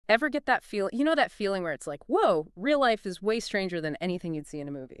Ever get that feel? You know that feeling where it's like, whoa, real life is way stranger than anything you'd see in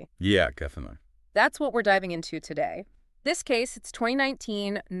a movie. Yeah, definitely. That's what we're diving into today. This case, it's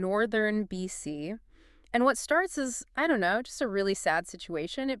 2019, northern BC. And what starts as, I don't know, just a really sad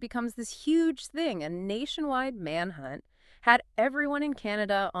situation, it becomes this huge thing. A nationwide manhunt had everyone in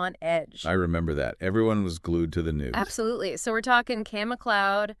Canada on edge. I remember that. Everyone was glued to the news. Absolutely. So we're talking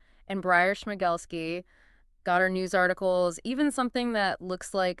McLeod and Bryer Schmegelsky. Got our news articles, even something that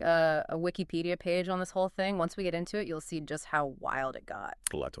looks like a Wikipedia page on this whole thing. Once we get into it, you'll see just how wild it got.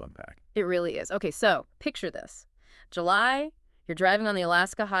 A lot to unpack. It really is. Okay, so picture this. July, you're driving on the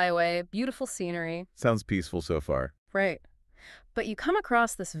Alaska highway, beautiful scenery. Sounds peaceful so far. Right. But you come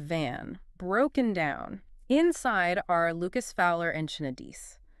across this van, broken down. Inside are Lucas Fowler and Chynna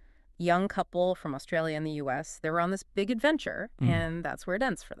Deese, young couple from Australia and the U.S. They were on this big adventure, and that's where it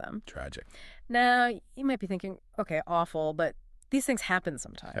ends for them. Tragic. Now, you might be thinking, okay, awful, but these things happen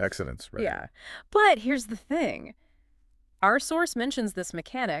sometimes. Accidents, right? Yeah. But here's the thing. Our source mentions this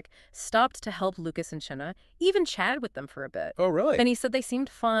mechanic stopped to help Lucas and Chynna, even chatted with them for a bit. Oh, really? And he said they seemed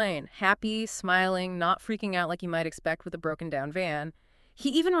fine, happy, smiling, not freaking out like you might expect with a broken down van. He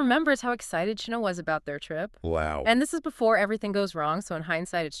even remembers how excited Chynna was about their trip. Wow. And this is before everything goes wrong, so in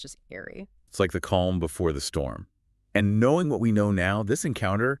hindsight, it's just eerie. It's like the calm before the storm. And knowing what we know now, this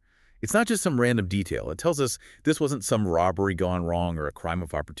encounter, it's not just some random detail. It tells us this wasn't some robbery gone wrong or a crime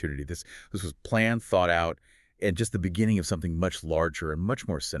of opportunity. This was planned, thought out, and just the beginning of something much larger and much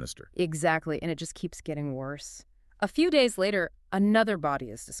more sinister. Exactly, and it just keeps getting worse. A few days later, another body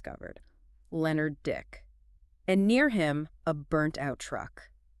is discovered. Leonard Dyck. And near him, a burnt-out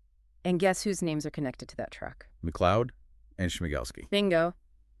truck. And guess whose names are connected to that truck? McLeod and Schmegelsky. Bingo.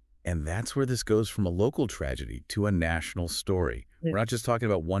 And that's where this goes from a local tragedy to a national story. We're not just talking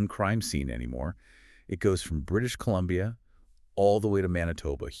about one crime scene anymore. It goes from British Columbia all the way to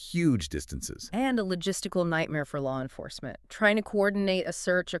Manitoba, huge distances. And a logistical nightmare for law enforcement. Trying to coordinate a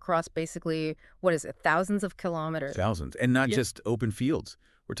search across basically, what is it, thousands of kilometers. Thousands. And not just open fields.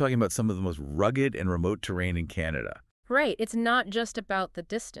 We're talking about some of the most rugged and remote terrain in Canada. Right. It's not just about the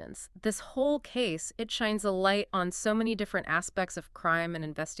distance. This whole case, it shines a light on so many different aspects of crime and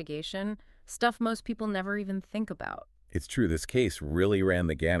investigation, stuff most people never even think about. It's true. This case really ran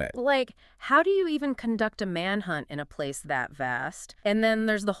the gamut. Like, how do you even conduct a manhunt in a place that vast? And then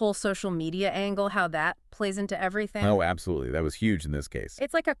there's the whole social media angle, how that plays into everything. Oh, absolutely. That was huge in this case.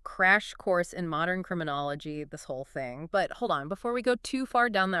 It's like a crash course in modern criminology, this whole thing. But hold on, before we go too far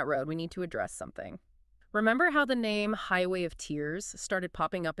down that road, we need to address something. Remember how the name Highway of Tears started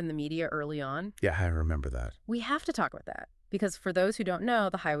popping up in the media early on? Yeah, I remember that. We have to talk about that. Because for those who don't know,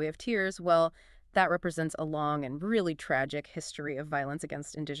 the Highway of Tears, well, that represents a long and really tragic history of violence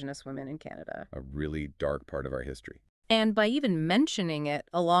against Indigenous women in Canada. A really dark part of our history. And by even mentioning it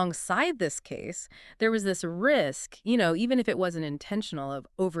alongside this case, there was this risk, you know, even if it wasn't intentional, of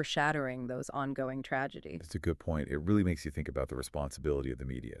overshadowing those ongoing tragedies. That's a good point. It really makes you think about the responsibility of the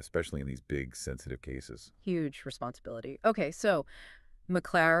media, especially in these big, sensitive cases. Huge responsibility. Okay, so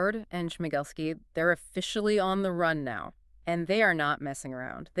McLeod and Schmegelsky, they're officially on the run now. And they are not messing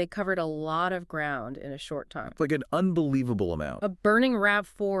around. They covered a lot of ground in a short time. It's like an unbelievable amount. A burning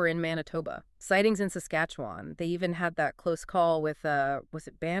RAV4 in Manitoba. Sightings in Saskatchewan. They even had that close call with, was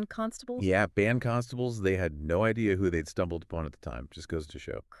it band constables? Yeah, band constables, they had no idea who they'd stumbled upon at the time. Just goes to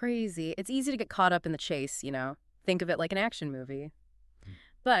show. Crazy. It's easy to get caught up in the chase, you know. Think of it like an action movie.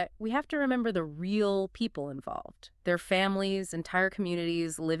 But we have to remember the real people involved. Their families, entire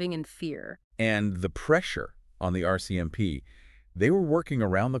communities living in fear. And the pressure on the RCMP. They were working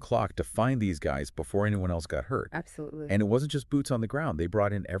around the clock to find these guys before anyone else got hurt. Absolutely. And it wasn't just boots on the ground. They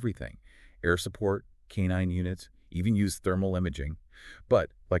brought in everything. Air support, canine units, even used thermal imaging.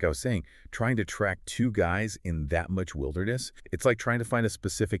 But, like I was saying, trying to track two guys in that much wilderness, it's like trying to find a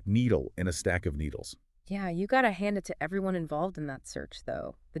specific needle in a stack of needles. Yeah, you gotta hand it to everyone involved in that search,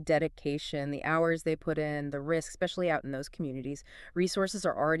 though. The dedication, the hours they put in, the risk, especially out in those communities. Resources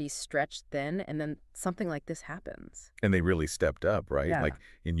are already stretched thin, and then something like this happens. And they really stepped up, right? Yeah. Like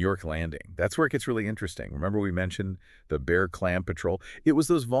in York Landing. That's where it gets really interesting. Remember we mentioned the Bear Clam Patrol? It was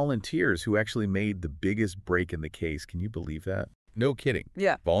those volunteers who actually made the biggest break in the case. Can you believe that? No kidding.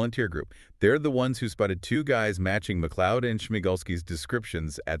 Yeah. Volunteer group. They're the ones who spotted two guys matching McLeod and Schmegelsky's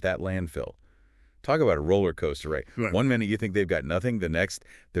descriptions at that landfill. Talk about a roller coaster, right? One minute you think they've got nothing, the next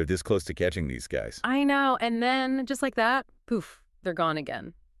they're this close to catching these guys. I know, and then just like that, poof, they're gone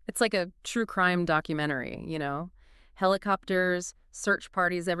again. It's like a true crime documentary, you know? Helicopters, search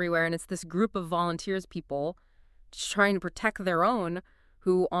parties everywhere, and it's this group of volunteers people just trying to protect their own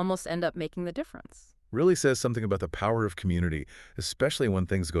who almost end up making the difference. Really says something about the power of community, especially when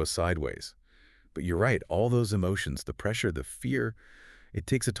things go sideways. But you're right, all those emotions, the pressure, the fear, it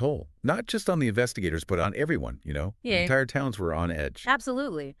takes a toll. Not just on the investigators, but on everyone. Yeah. Entire towns were on edge.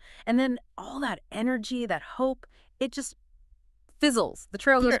 Absolutely. And then all that energy, that hope, it just fizzles. The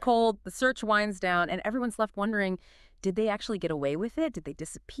trail goes Yeah. cold, the search winds down, and everyone's left wondering, did they actually get away with it? Did they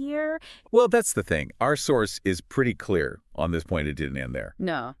disappear? Well, that's the thing. Our source is pretty clear on this point. It didn't end there.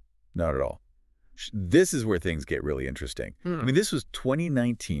 No. Not at all. This is where things get really interesting. I mean, this was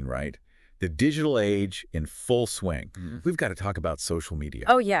 2019, right? The digital age in full swing. We've got to talk about social media.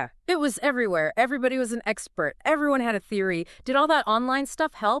 Oh, yeah. It was everywhere. Everybody was an expert. Everyone had a theory. Did all that online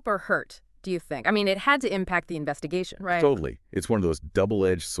stuff help or hurt, do you think? I mean, it had to impact the investigation, right? Totally. It's one of those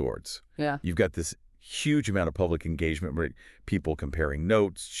double-edged swords. Yeah. You've got this huge amount of public engagement where people comparing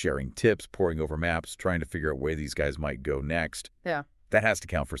notes, sharing tips, poring over maps, trying to figure out where these guys might go next. Yeah. That has to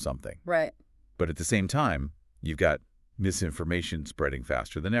count for something. Right. But at the same time, you've got misinformation spreading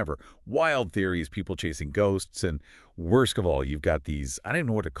faster than ever. Wild theories, people chasing ghosts, and worst of all, you've got these, I don't even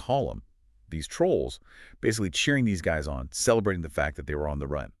know what to call them, these trolls, basically cheering these guys on, celebrating the fact that they were on the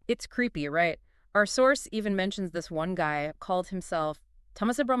run. It's creepy, right? Our source even mentions this one guy called himself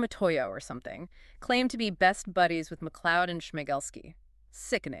Tomasabro or something, claimed to be best buddies with McLeod and Schmegelsky.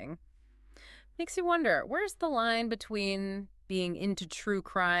 Sickening. Makes you wonder, where's the line between being into true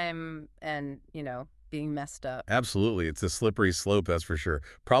crime and, being messed up? Absolutely. It's a slippery slope, that's for sure.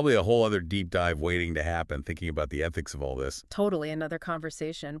 Probably a whole other deep dive waiting to happen, thinking about the ethics of all this. Totally another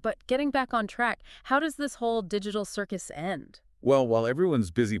conversation. But getting back on track, how does this whole digital circus end? Well, while everyone's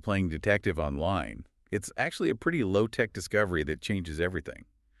busy playing detective online, it's actually a pretty low-tech discovery that changes everything.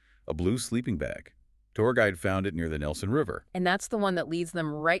 A blue sleeping bag. Tour guide found it near the Nelson River. And that's the one that leads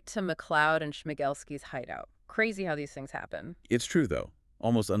them right to McLeod and Schmegelsky's hideout. Crazy how these things happen. It's true, though.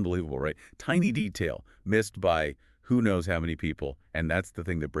 Almost unbelievable, right? Tiny detail, missed by who knows how many people, and that's the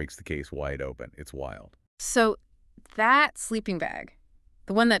thing that breaks the case wide open. It's wild. So that sleeping bag,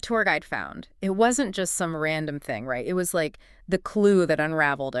 the one that tour guide found, it wasn't just some random thing, right? It was like the clue that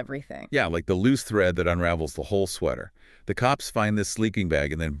unraveled everything. Yeah, like the loose thread that unravels the whole sweater. The cops find this sleeping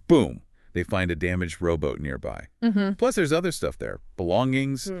bag, and then boom, they find a damaged rowboat nearby. Plus, there's other stuff there,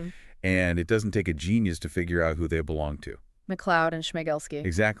 belongings, and it doesn't take a genius to figure out who they belong to. McLeod and Schmegelsky.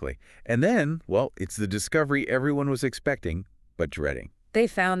 Exactly. And then, well, it's the discovery everyone was expecting, but dreading. They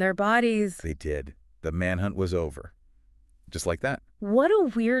found their bodies. They did. The manhunt was over. Just like that. What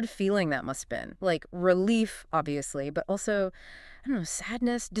a weird feeling that must have been. Like relief, obviously, but also, I don't know,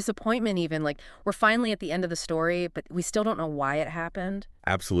 sadness, disappointment even. Like we're finally at the end of the story, but we still don't know why it happened.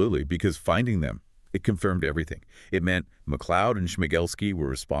 Absolutely, because finding them, it confirmed everything. It meant McLeod and Schmegelsky were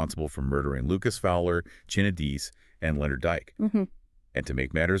responsible for murdering Lucas Fowler, Chynna Deese, and Leonard Dyck. And to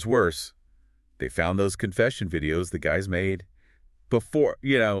make matters worse, they found those confession videos the guys made before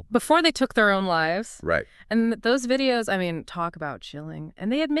they took their own lives. Right. And those videos, I mean, talk about chilling.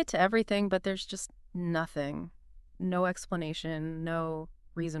 And they admit to everything, but there's just nothing. No explanation, no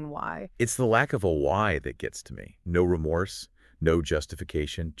reason why. It's the lack of a why that gets to me. No remorse, no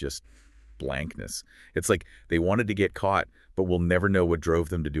justification, just blankness. It's like they wanted to get caught, but we'll never know what drove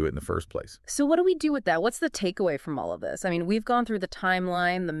them to do it in the first place. So what do we do with that? What's the takeaway from all of this? I mean, we've gone through the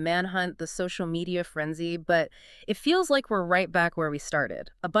timeline, the manhunt, the social media frenzy, but it feels like we're right back where we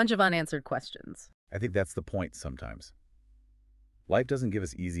started. A bunch of unanswered questions. I think that's the point sometimes. Life doesn't give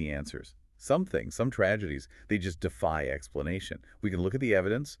us easy answers. Some things, some tragedies, they just defy explanation. We can look at the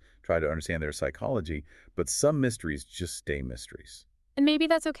evidence, try to understand their psychology, but some mysteries just stay mysteries. And maybe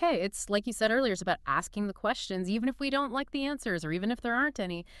that's okay. It's like you said earlier, it's about asking the questions, even if we don't like the answers or even if there aren't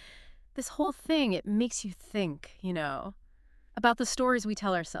any. This whole thing, it makes you think, about the stories we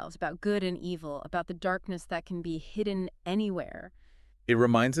tell ourselves, about good and evil, about the darkness that can be hidden anywhere. It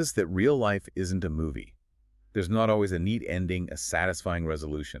reminds us that real life isn't a movie. There's not always a neat ending, a satisfying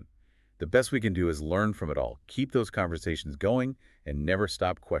resolution. The best we can do is learn from it all, keep those conversations going, and never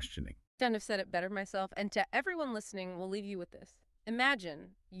stop questioning. Couldn't have said it better myself. And to everyone listening, we'll leave you with this. Imagine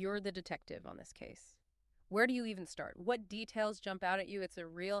you're the detective on this case. Where do you even start? What details jump out at you? It's a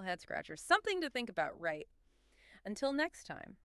real head-scratcher. Something to think about, right? Until next time.